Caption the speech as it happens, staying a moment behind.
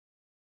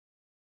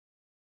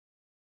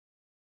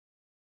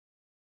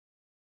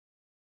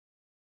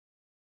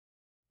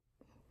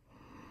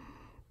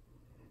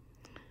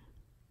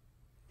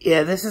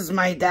Yeah, this is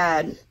my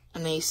dad,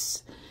 and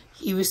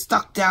he was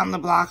stuck down the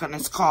block on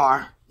his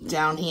car,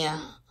 down here.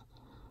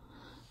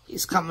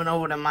 He's coming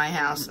over to my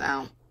house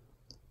now.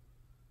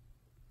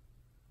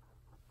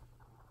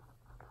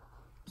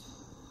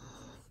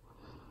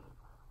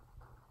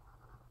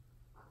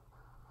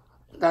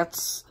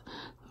 That's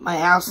my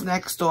house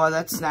next door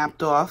that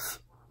snapped off.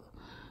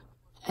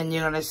 And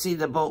you're going to see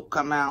the boat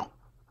come out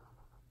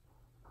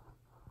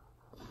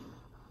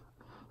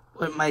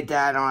with my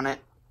dad on it.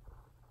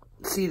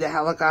 See the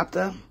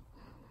helicopter?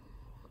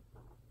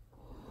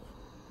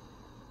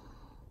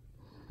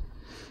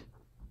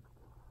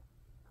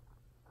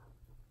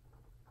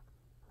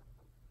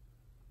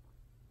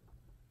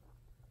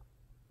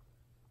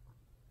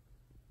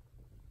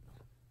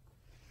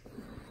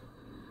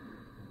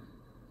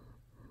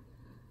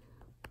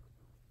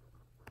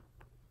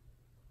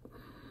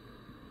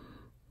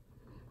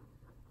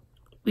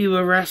 We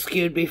were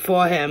rescued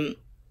before him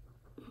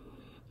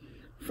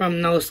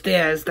from those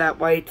stairs, that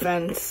white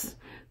fence.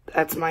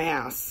 That's my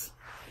house.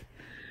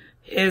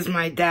 Here's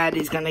my dad.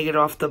 He's going to get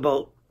off the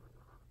boat.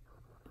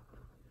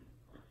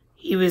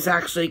 He was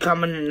actually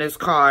coming in his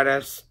car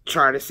to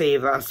try to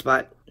save us,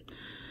 but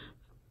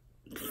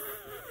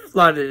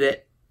flooded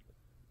it.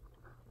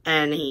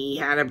 And he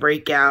had to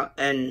break out,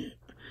 and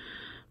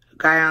a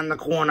guy on the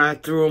corner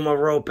threw him a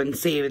rope and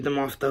saved him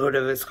off the hood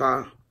of his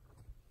car.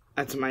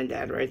 That's my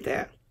dad right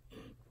there.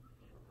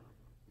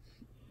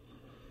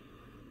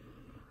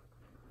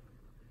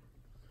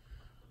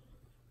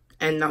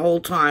 And the whole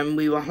time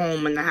we were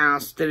home in the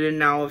house, didn't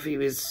know if he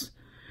was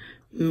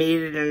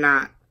made it or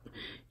not.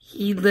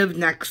 He lived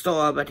next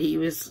door, but he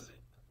was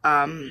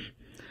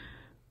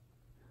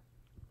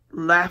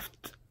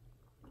left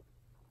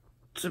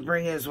to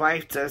bring his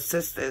wife to his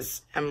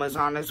sister's and was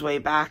on his way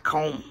back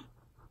home.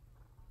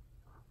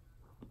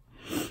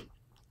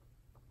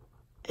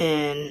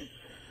 And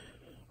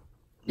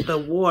the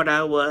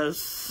water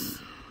was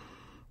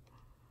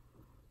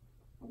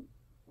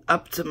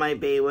up to my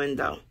bay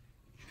window.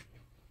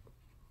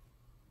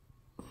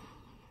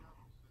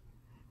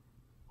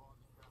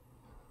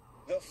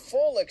 The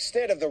full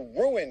extent of the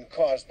ruin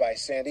caused by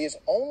Sandy is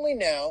only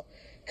now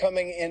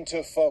coming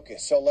into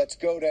focus. So let's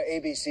go to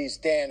ABC's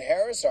Dan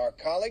Harris, our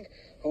colleague,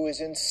 who is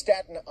in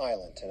Staten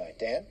Island tonight.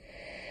 Dan?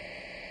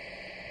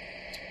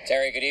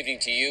 Terry, good evening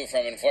to you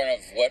from in front of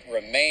what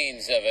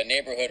remains of a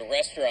neighborhood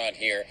restaurant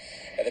here.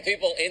 The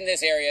people in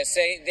this area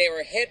say they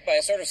were hit by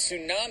a sort of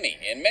tsunami.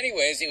 In many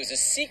ways, it was a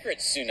secret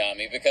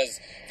tsunami because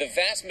the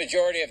vast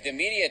majority of the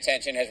media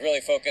attention has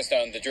really focused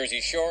on the Jersey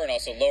Shore and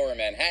also lower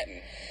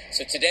Manhattan.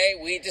 So today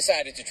we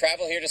decided to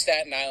travel here to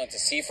Staten Island to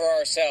see for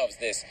ourselves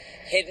this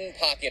hidden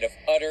pocket of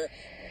utter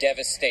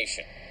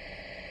devastation.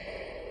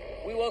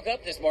 We woke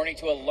up this morning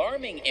to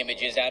alarming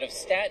images out of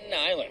Staten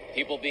Island.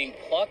 People being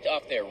plucked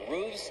off their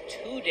roofs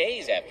 2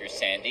 days after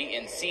Sandy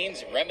in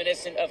scenes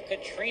reminiscent of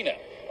Katrina.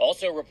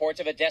 Also reports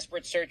of a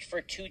desperate search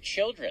for 2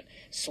 children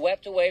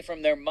swept away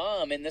from their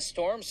mom in the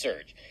storm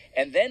surge.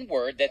 And then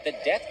word that the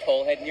death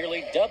toll had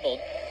nearly doubled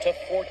to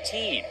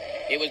 14.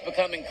 It was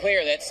becoming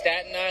clear that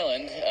Staten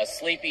Island, a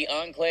sleepy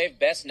enclave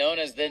best known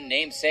as the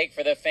namesake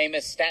for the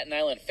famous Staten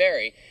Island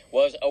Ferry,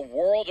 was a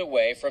world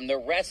away from the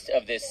rest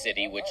of this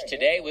city, which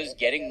today was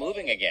getting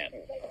moving again.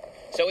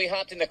 So we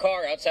hopped in the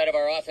car outside of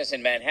our office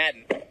in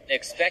Manhattan,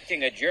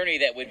 expecting a journey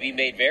that would be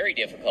made very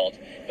difficult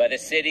by the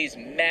city's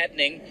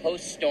maddening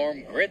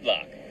post-storm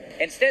gridlock.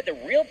 Instead, the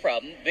real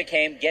problem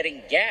became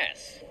getting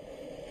gas.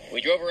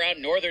 We drove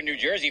around northern New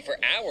Jersey for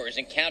hours,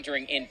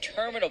 encountering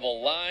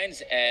interminable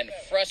lines and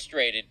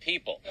frustrated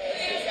people.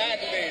 It's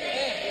activated.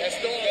 That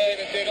storm did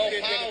a thing.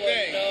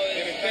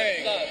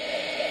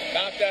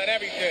 Knocked down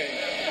everything.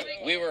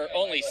 We were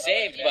only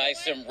saved by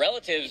some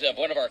relatives of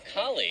one of our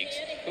colleagues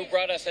who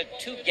brought us a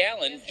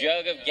 2-gallon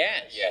jug of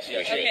gas. Yes,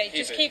 we should. Okay,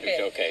 just keep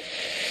it. Okay.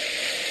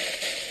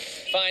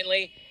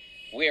 Finally,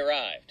 we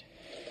arrived.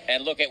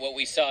 And look at what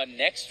we saw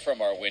next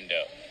from our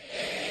window.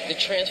 The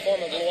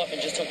transformer blew up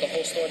and just took the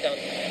whole store down.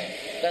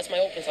 That's my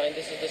open sign.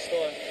 This is the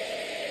store.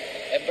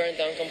 It burned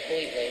down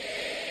completely.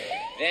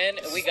 Then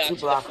we got to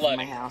the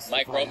flooding.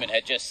 Mike Roman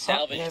had just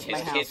salvaged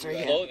his kids'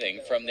 clothing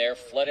from their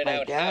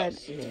flooded-out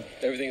house.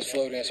 Everything's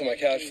floating. I saw my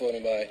couch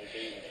floating by.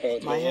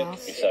 My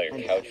house. You saw your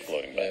couch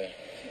floating by.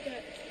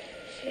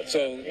 What's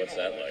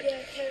that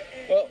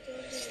like? Well,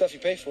 stuff you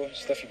pay for,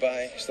 stuff you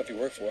buy, stuff you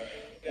work for.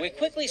 We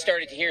quickly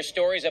started to hear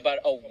stories about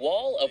a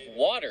wall of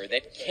water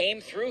that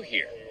came through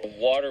here. The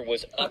water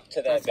was up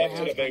to that Up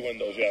to the bay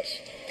windows, yes.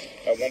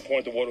 At one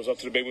point, the water was up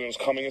to the bay windows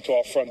coming into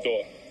our front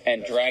door.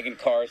 And dragging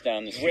cars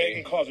down the street.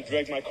 Dragging cars. It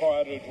dragged my car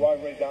out of the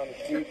driveway down the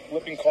street,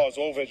 flipping cars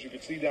over. As you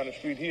can see down the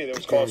street here, there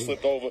was cars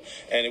flipped over,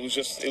 and it was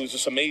just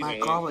amazing.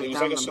 It was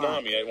like a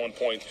tsunami at one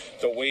point.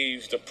 The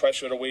waves, the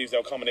pressure of the waves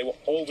that were coming, they were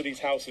over these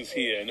houses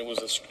here, and it was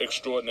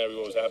extraordinary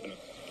what was happening.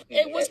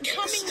 It was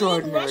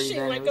coming in,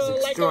 rushing like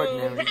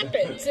a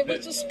rapids. It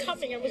was just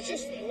coming. It was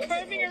just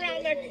curving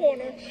around that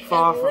corner.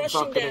 Far from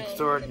fucking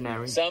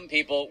extraordinary. Some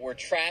people were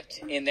trapped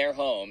in their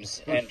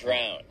homes and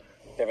drowned.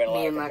 There have been a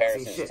lot of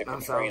comparisons to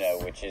Katrina,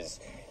 which is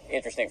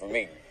interesting for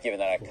me, given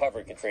that I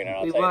covered Katrina. And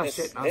I'll tell you,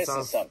 this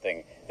is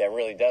something that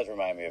really does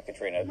remind me of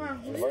Katrina.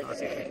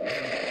 Emergency.